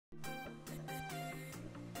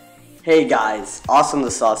Hey guys,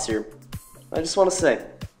 AwesomeTheSauce here. I just want to say,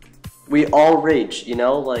 we all rage, you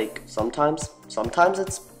know, like sometimes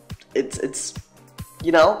it's,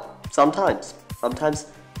 you know, sometimes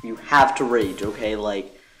you have to rage, okay,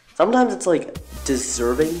 like, sometimes it's like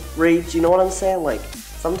deserving rage, you know what I'm saying, like,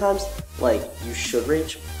 sometimes, like, you should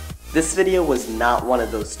rage. This video was not one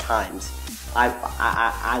of those times.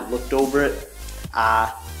 I looked over it,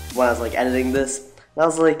 when I was like editing this, and I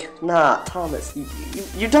was like, nah, Thomas,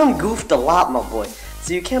 you done goofed a lot, my boy.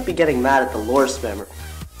 So you can't be getting mad at the lore spammer.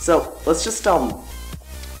 So let's just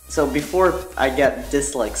so before I get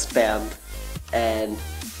dislike spammed and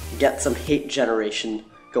get some hate generation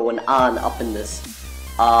going on up in this,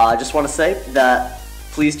 I just want to say that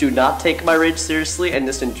please do not take my rage seriously and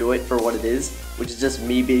just enjoy it for what it is, which is just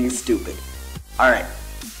me being stupid. Alright,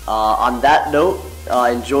 on that note,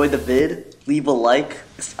 enjoy the vid, leave a like,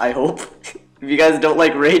 I hope. If you guys don't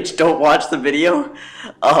like rage, don't watch the video.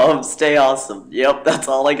 Stay awesome. Yep, that's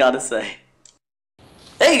all I gotta say.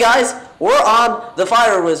 Hey guys, we're on the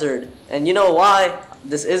Fire Wizard, and you know why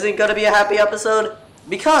this isn't gonna be a happy episode?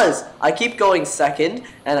 Because I keep going second,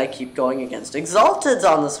 and I keep going against Exalteds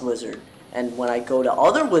on this wizard. And when I go to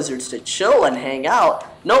other wizards to chill and hang out,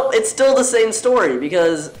 nope, it's still the same story,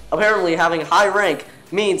 because apparently having high rank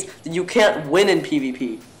means that you can't win in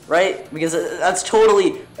PvP, right? Because that's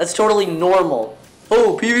totally normal.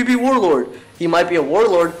 Oh, PvP warlord. He might be a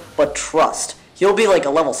warlord, but trust, he'll be like a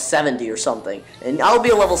level 70 or something, and I'll be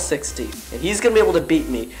a level 60, and he's gonna be able to beat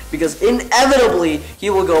me, because inevitably, he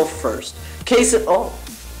will go first. Oh.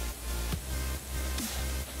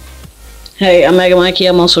 Hey, I'm Mega Mikey.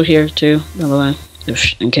 I'm also here too, by the way,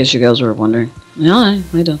 in case you guys were wondering. Yeah,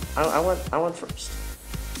 I do. I went first.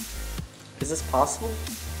 Is this possible?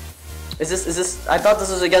 Is this? I thought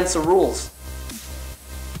this was against the rules.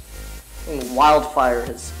 Wildfire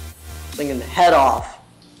is singing head off.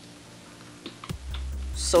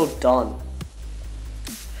 So done.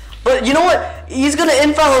 But you know what? He's gonna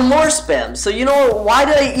infoul and more spam. So you know what? Why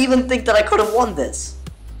did I even think that I could have won this?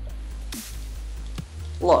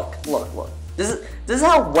 Look. This is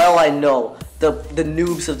how well I know the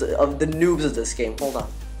noobs of the noobs of this game. Hold on.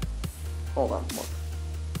 Look.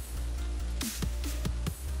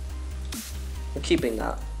 I'm keeping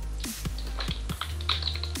that.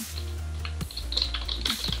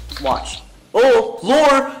 Watch. Oh,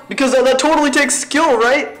 lore, because that totally takes skill,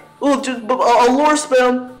 right? Oh, just a lore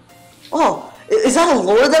spam. Oh, is that a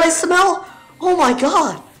lore that I smell? Oh my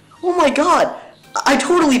god. Oh my god. I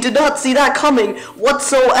totally did not see that coming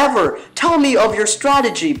whatsoever. Tell me of your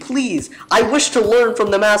strategy, please. I wish to learn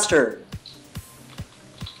from the master.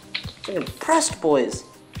 I'm impressed, boys.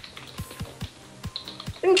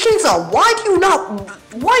 And Kingsa, why do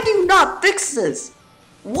you not fix this?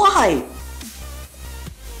 Why?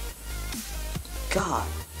 God.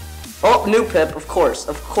 Oh, new pip, of course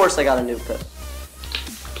I got a new pip.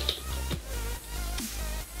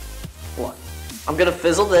 What? I'm gonna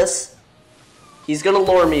fizzle this. He's gonna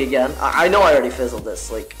lure me again. I know I already fizzled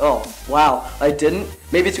this. Like, oh, wow, I didn't?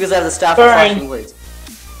 Maybe it's because I have the staff of flashing blades.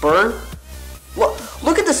 Burn?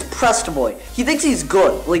 Look at this pressed boy. He thinks he's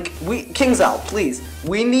good. Like, Kingsow, please.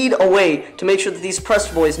 We need a way to make sure that these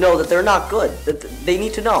pressed boys know that they're not good. That they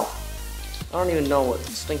need to know. I don't even know what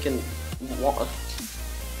stinking... What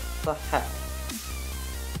the heck?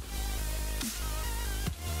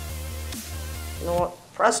 You know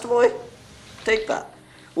what? Pressed boy? Take that.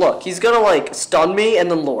 Look, he's gonna, like, stun me and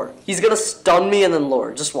then lure. He's gonna stun me and then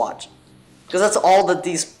lure. Just watch. Because that's all that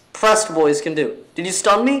these pressed boys can do. Did you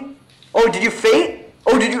stun me? Oh, did you faint?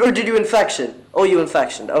 Oh, did you infection? Oh, you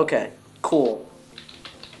infection. Okay, cool.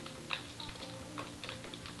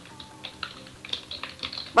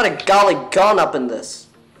 About a golly gun up in this.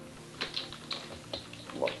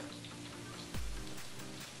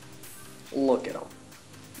 Look at him.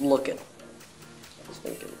 Look at him. I was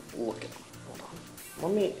thinking, look at him. Hold on.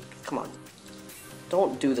 Let me, come on.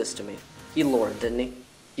 Don't do this to me. He lured, didn't he?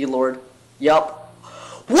 He lured. Yup.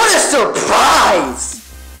 What a surprise!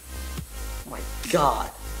 Oh my god.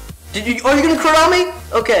 Are you gonna crit on me?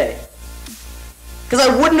 Okay. Because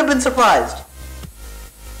I wouldn't have been surprised.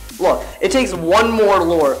 Look, it takes one more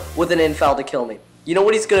lure with an infoul to kill me. You know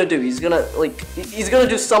what he's gonna do? He's gonna, like, he's gonna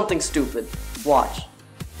do something stupid. Watch.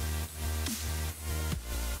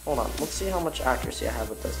 Hold on, let's see how much accuracy I have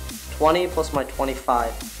with this. 20 plus my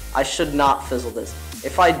 25. I should not fizzle this.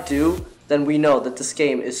 If I do, then we know that this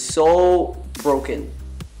game is so broken.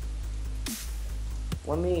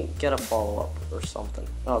 Let me get a follow-up or something.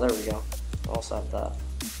 Oh, there we go. I also have that.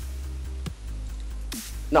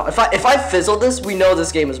 No, if I fizzle this, we know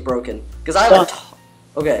this game is broken. Because I have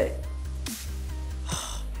a okay.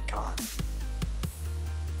 Oh my god.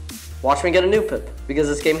 Watch me get a new pip, because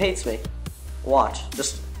this game hates me. Watch.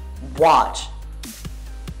 Just watch.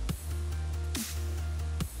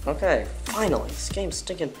 Okay, finally. This game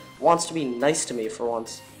stinking wants to be nice to me for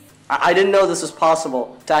once. I didn't know this was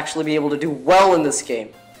possible to actually be able to do well in this game.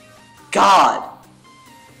 God!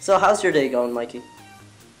 So, how's your day going, Mikey?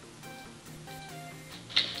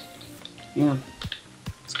 Yeah.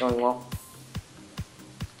 It's going well.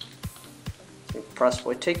 Press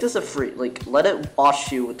boy, take this a free. Like, let it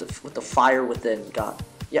wash you with the fire within. God.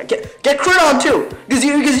 Yeah, get crit on too, because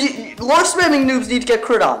you lore spamming noobs need to get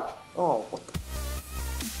crit on. Oh, what the?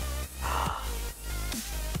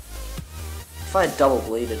 If I had double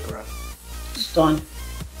bladed, bro. Stun.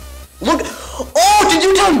 Look! Oh, did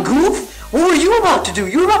you tell Goof? What were you about to do?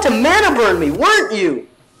 You were about to mana burn me, weren't you?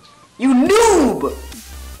 You noob!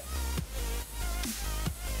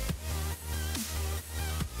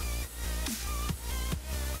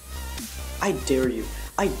 I dare you.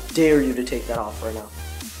 I dare you to take that off right now.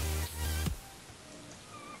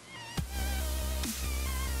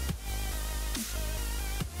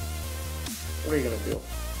 What are you gonna do?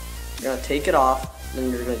 You're gonna take it off, then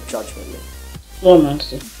you're gonna judgment me. Lord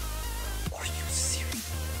Master. Are you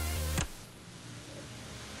serious?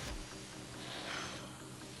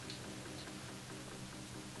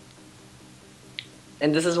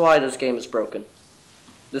 And this is why this game is broken.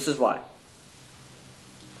 This is why.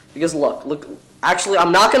 Because look, actually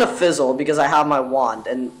I'm not gonna fizzle because I have my wand,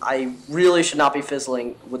 and I really should not be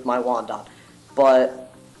fizzling with my wand on.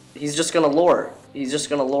 But he's just gonna lure. He's just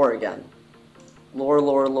gonna lure again. Lure,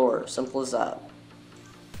 lure, lure. Simple as that.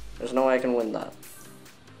 There's no way I can win that.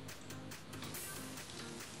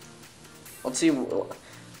 Let's see. You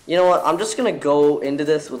know what? I'm just gonna go into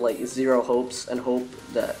this with like zero hopes and hope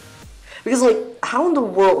that, because like, how in the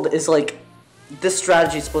world is like this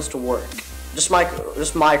strategy supposed to work? Just my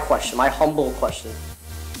question, my humble question.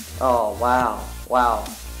 Oh wow, wow.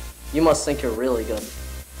 You must think you're really good.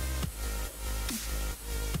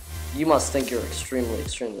 You must think you're extremely,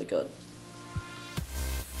 extremely good.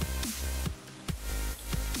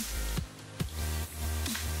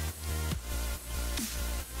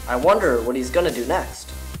 I wonder what he's gonna do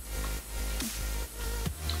next.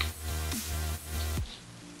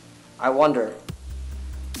 I wonder.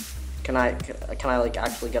 Can I like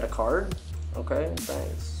actually get a card? Okay,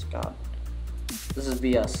 thanks. God. This is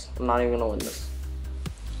BS. I'm not even gonna win this.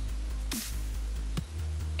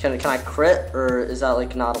 Can I crit, or is that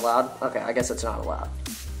like not allowed? Okay, I guess it's not allowed.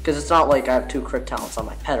 Because it's not like I have 2 crit talents on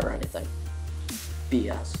my pet or anything.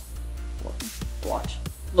 BS. Watch.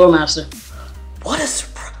 Lord Master. What a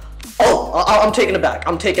surprise. Oh, I'm taken aback.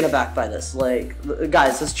 I'm taken aback by this. Like,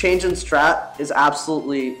 guys, this change in strat is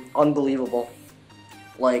absolutely unbelievable.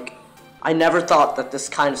 Like, I never thought that this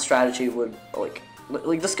kind of strategy would, like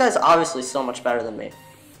this guy's obviously so much better than me.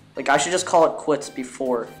 Like, I should just call it quits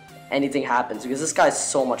before anything happens, because this guy's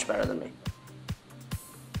so much better than me.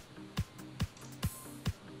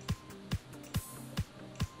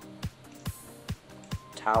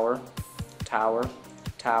 Tower, tower,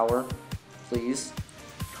 tower, please.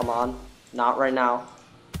 Come on, not right now.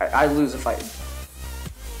 I lose a fight.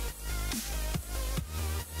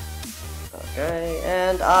 Okay,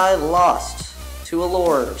 and I lost to a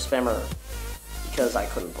lord spammer because I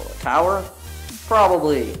couldn't pull a tower.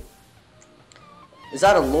 Probably. Is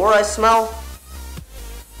that a lore I smell?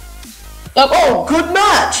 Oh, good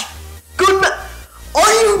match! Good match!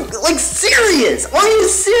 Are you, like, serious? Are you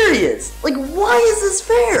serious? Like, why is this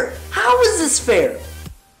fair? How is this fair?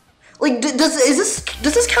 Like, does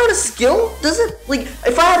this count as skill? Does it? Like,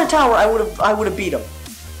 if I had a tower, I would have beat him.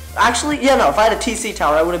 Actually, yeah, no. If I had a TC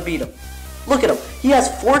tower, I would have beat him. Look at him. He has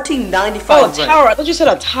 1495. Oh, a tower. I thought you said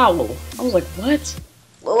a towel. I was like, what?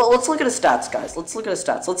 Well, let's look at his stats, guys. Let's look at his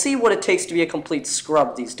stats. Let's see what it takes to be a complete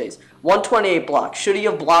scrub these days. 128 block. Should he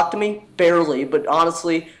have blocked me? Barely, but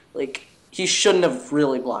honestly, like, he shouldn't have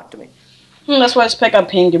really blocked me. That's why I pick up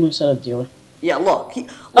pinged him instead of dealer. Yeah, look, he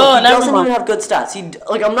doesn't even have good stats.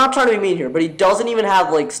 Like, I'm not trying to be mean here, but he doesn't even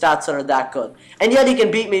have, like, stats that are that good. And yet he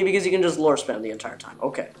can beat me because he can just lore spam the entire time.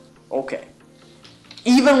 Okay. Okay.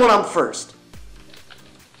 Even when I'm first.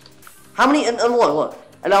 How many, and look,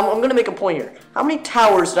 and I'm going to make a point here. How many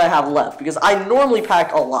towers did I have left? Because I normally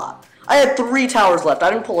pack a lot. I had 3 towers left.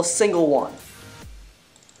 I didn't pull a single one.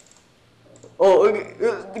 Oh,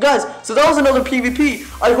 guys, so that was another PvP.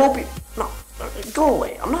 I hope you... No, go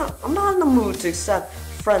away. I'm not in the mood to accept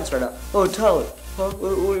friends right now. Oh, Tyler. Huh?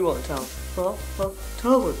 What do you want, Tyler? Huh?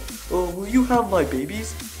 Tyler. Oh, will you have my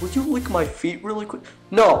babies? Will you lick my feet really quick?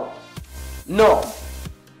 No. No.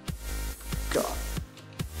 God.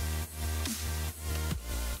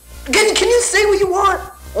 Can you say what you want?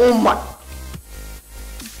 Oh my.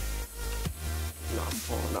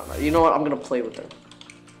 You know what? I'm gonna play with her.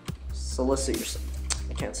 Solicit yourself.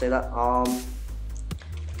 I can't say that.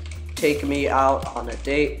 Take me out on a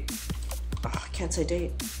date. I can't say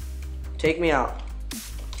date. Take me out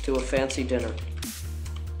to a fancy dinner.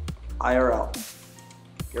 IRL.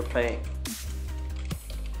 You're paying.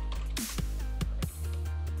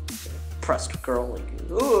 Pressed girl like,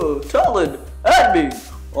 oh, Talon, add me.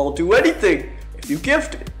 I'll do anything if you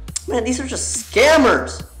gift it. Man, these are just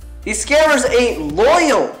scammers. These scammers ain't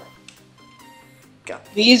loyal. God.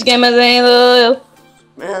 These gamers ain't loyal.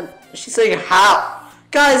 Man, she's saying how?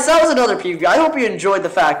 Guys, that was another PvP. I hope you enjoyed the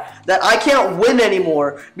fact that I can't win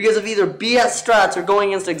anymore because of either BS strats or going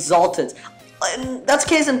against Exalteds. And that's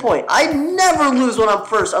case in point. I never lose when I'm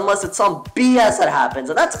first unless it's some BS that happens.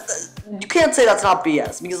 And that's, you can't say that's not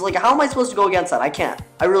BS because like how am I supposed to go against that? I can't.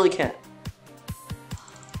 I really can't.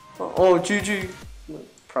 Oh, GG.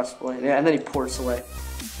 Press play. Yeah, and then he ports away.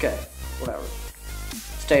 Okay, whatever.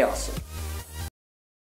 Stay awesome.